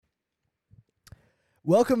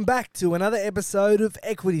Welcome back to another episode of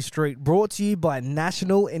Equity Street, brought to you by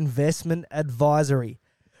National Investment Advisory.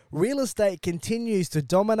 Real estate continues to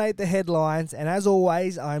dominate the headlines, and as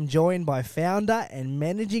always, I'm joined by founder and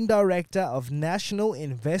managing director of National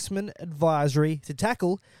Investment Advisory to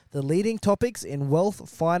tackle the leading topics in wealth,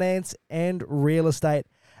 finance, and real estate.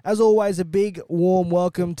 As always, a big, warm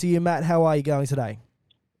welcome to you, Matt. How are you going today?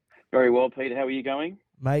 Very well, Peter. How are you going?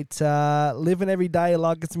 Mate, living every day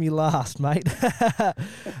like it's me last, mate.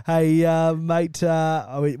 Hey, mate,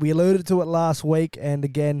 we alluded to it last week, and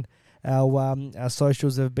again, our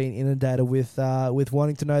socials have been inundated with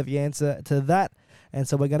wanting to know the answer to that, and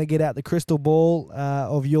so we're going to get out the crystal ball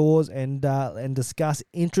of yours and discuss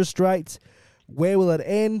interest rates. Where will it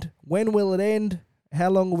end? When will it end?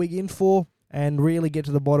 How long are we in for? And really get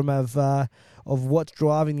to the bottom of what's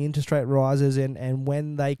driving the interest rate rises and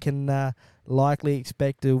when they can likely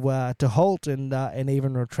expect to halt and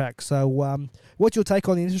even retract. So what's your take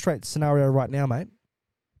on the interest rate scenario right now, mate?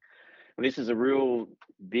 Well, this is a real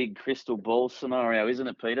big crystal ball scenario, isn't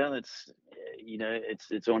it, Peter?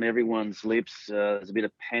 It's on everyone's lips. There's a bit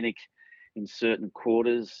of panic in certain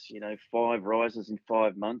quarters. 5 rises in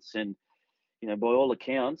 5 months, and by all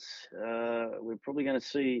accounts, we're probably going to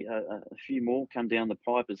see a few more come down the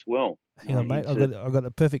pipe as well. Hang on, mate. I've got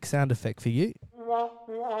the perfect sound effect for you.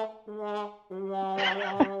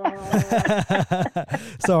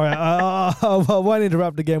 Sorry, I won't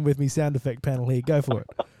interrupt again with me sound effect panel here. Go for it.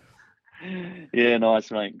 Yeah,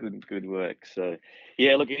 nice, mate. Good work. So,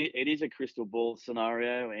 yeah, look, it is a crystal ball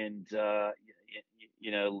scenario, and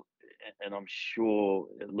and I'm sure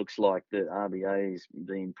it looks like the RBA is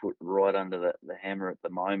being put right under the hammer at the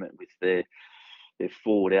moment with their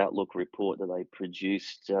forward outlook report that they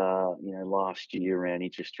produced, last year around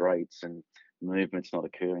interest rates and movements not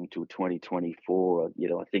occurring till 2024.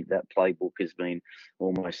 I think that playbook has been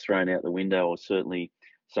almost thrown out the window, or certainly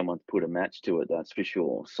someone's put a match to it. That's for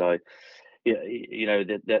sure. So,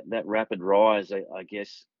 that rapid rise, I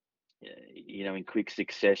guess, in quick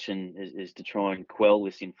succession is to try and quell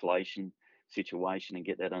this inflation situation and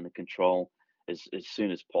get that under control as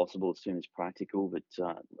soon as possible, as soon as practical. But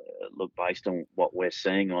look, based on what we're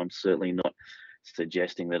seeing, I'm certainly not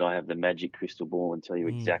suggesting that I have the magic crystal ball and tell you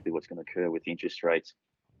exactly what's going to occur with interest rates.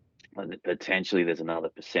 Potentially there's another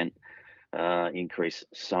percent increase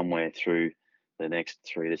somewhere through the next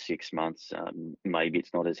 3 to 6 months. Maybe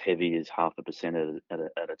it's not as heavy as 0.5% at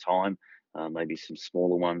a time. Maybe some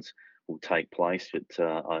smaller ones will take place, but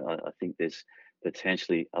I think there's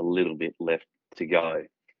potentially a little bit left to go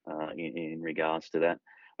in regards to that.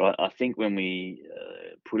 But I think when we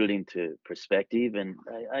put it into perspective, and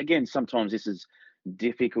again, sometimes this is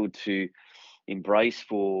difficult to embrace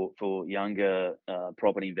for younger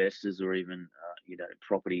property investors or even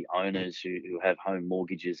property owners who have home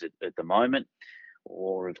mortgages at the moment,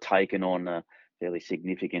 or have taken on a fairly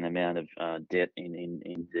significant amount of debt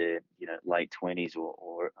in their late 20s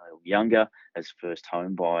or younger as first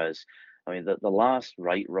home buyers. I mean, the last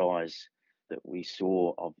rate rise that we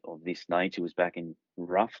saw of this nature was back in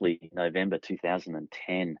roughly November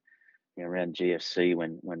 2010, around GFC,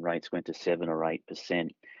 when rates went to 7 or 8%.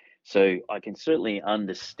 So I can certainly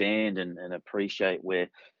understand and appreciate where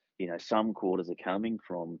some quarters are coming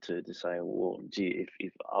from to say, well, gee,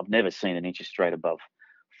 if I've never seen an interest rate above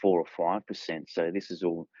 4 or 5%, so this is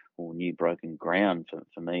all new broken ground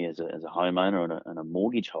for me as a homeowner and a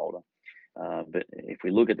mortgage holder. But if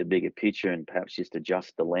we look at the bigger picture and perhaps just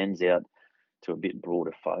adjust the lens out to a bit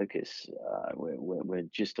broader focus, we're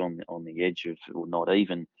just on the edge of, or not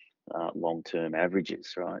even long-term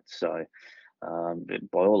averages, right? So by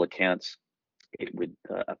all accounts, it would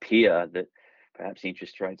appear that perhaps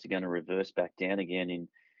interest rates are going to reverse back down again in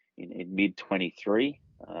mid-23.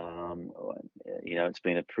 It's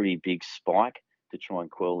been a pretty big spike to try and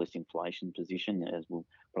quell this inflation position, as we'll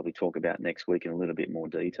probably talk about next week in a little bit more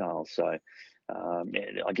detail. So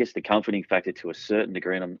I guess the comforting factor to a certain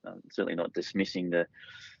degree, and I'm certainly not dismissing the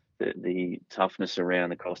toughness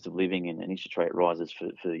around the cost of living and interest rate rises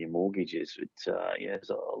for your mortgages. But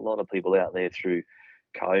there's a lot of people out there through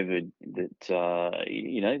COVID that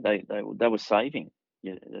they were saving.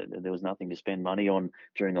 There was nothing to spend money on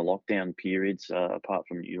during the lockdown periods apart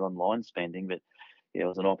from your online spending, but it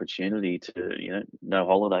was an opportunity to no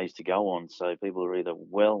holidays to go on. So people are either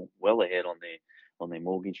well ahead on their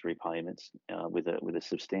mortgage repayments with a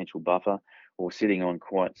substantial buffer, or sitting on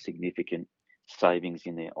quite significant savings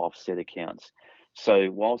in their offset accounts. So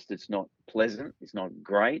whilst it's not pleasant, it's not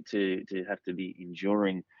great to have to be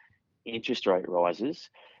enduring interest rate rises,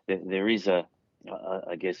 there is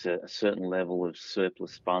I guess a certain level of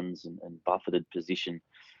surplus funds and buffeted position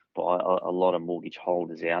by a lot of mortgage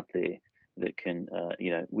holders out there that can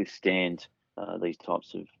withstand these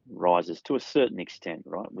types of rises to a certain extent,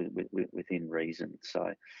 right, within reason.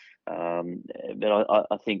 So, but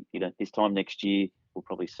I think this time next year we'll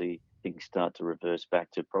probably see things start to reverse back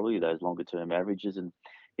to probably those longer term averages, and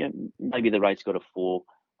maybe the rate's got a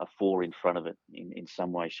four in front of it in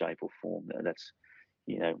some way, shape, or form. That's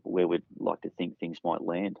where we'd like to think things might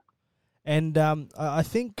land. And I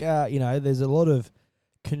think there's a lot of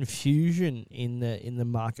confusion in the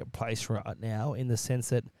marketplace right now, in the sense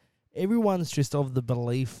that everyone's just of the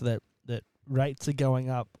belief that rates are going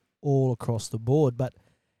up all across the board, but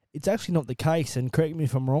it's actually not the case. And correct me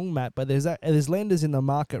if I'm wrong, Matt, but there's lenders in the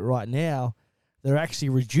market right now that are actually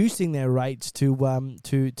reducing their rates to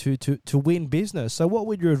win business. So what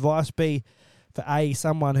would your advice be for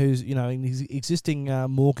someone who's an existing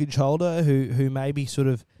mortgage holder who may be sort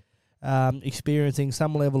of experiencing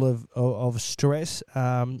some level of stress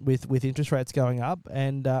with interest rates going up,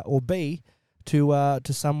 and or B, to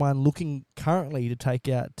someone looking currently to take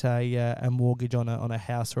out a mortgage on a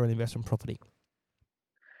house or an investment property?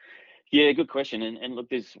 Yeah, good question. And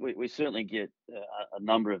look, we certainly get a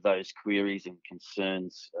number of those queries and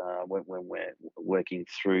concerns when we're working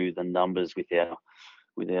through the numbers with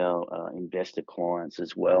our investor clients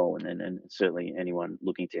as well, and certainly anyone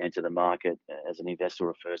looking to enter the market as an investor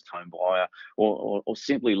or a first home buyer, or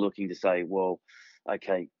simply looking to say, well,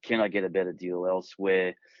 okay, can I get a better deal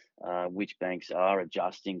elsewhere? Which banks are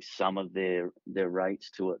adjusting some of their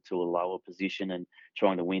rates to a lower position and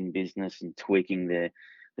trying to win business and tweaking their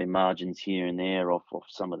margins here and there off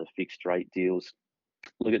some of the fixed rate deals.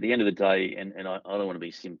 Look, at the end of the day, and I don't want to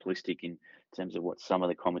be simplistic in terms of what some of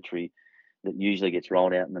the commentary that usually gets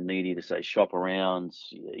rolled out in the media to say shop around,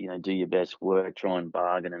 do your best work, try and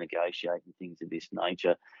bargain and negotiate and things of this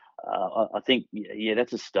nature. I think,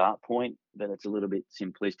 that's a start point, but it's a little bit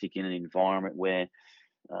simplistic in an environment where,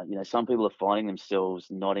 some people are finding themselves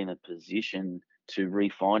not in a position to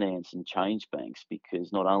refinance and change banks,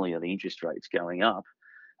 because not only are the interest rates going up,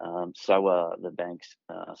 so are the bank's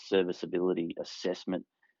serviceability assessment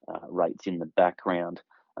rates in the background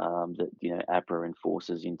that APRA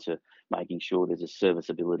enforces into making sure there's a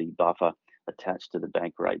serviceability buffer attached to the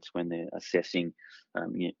bank rates when they're assessing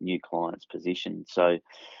new clients' position. So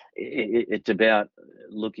it's about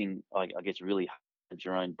looking, I guess, really at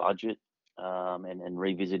your own budget and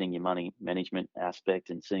revisiting your money management aspect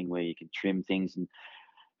and seeing where you can trim things and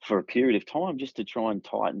for a period of time just to try and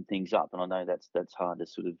tighten things up. And I know that's hard to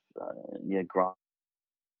sort of grasp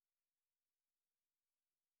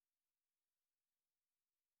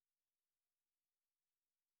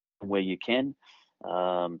where you can.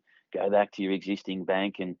 Go back to your existing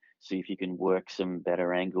bank and see if you can work some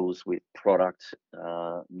better angles with product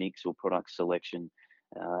mix or product selection,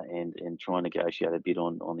 and try and negotiate a bit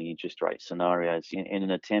on the interest rate scenarios in an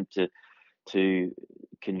attempt to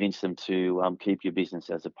convince them to keep your business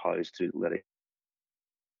as opposed to let it.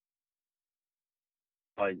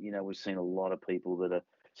 We've seen a lot of people that are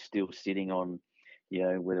still sitting on,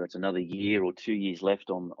 whether it's another year or 2 years left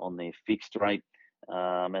on their fixed rate,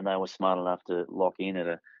 and they were smart enough to lock in at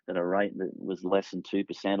a rate that was less than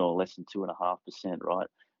 2% or less than 2.5%, right?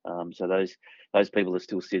 So those people are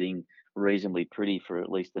still sitting reasonably pretty for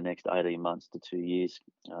at least the next 18 months to 2 years,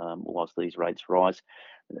 whilst these rates rise.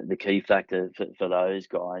 The key factor for those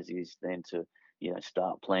guys is then to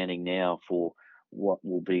start planning now for what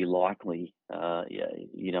will be likely a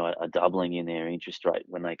doubling in their interest rate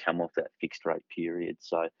when they come off that fixed rate period.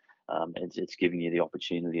 So it's giving you the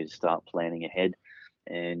opportunity to start planning ahead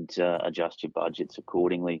and adjust your budgets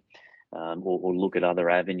accordingly, or look at other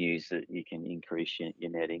avenues that you can increase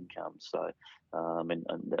your net income. So and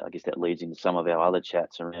I guess that leads into some of our other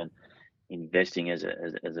chats around investing as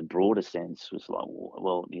a broader sense. Was like,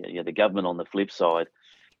 well, the government on the flip side,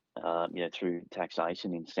 through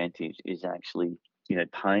taxation incentives, is actually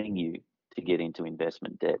paying you to get into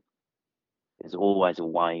investment debt. There's always a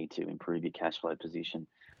way to improve your cash flow position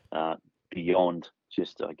beyond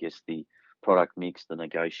just, I guess, the product mix, the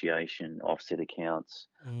negotiation, offset accounts,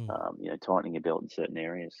 tightening your belt in certain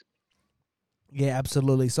areas. Yeah,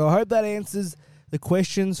 absolutely. So I hope that answers the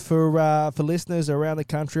questions for listeners around the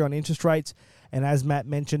country on interest rates. And as Matt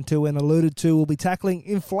mentioned too and alluded to, we'll be tackling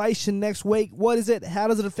inflation next week. What is it? How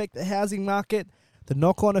does it affect the housing market? The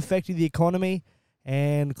knock-on effect of the economy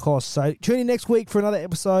and costs. So tune in next week for another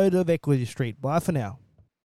episode of Equity Street. Bye for now.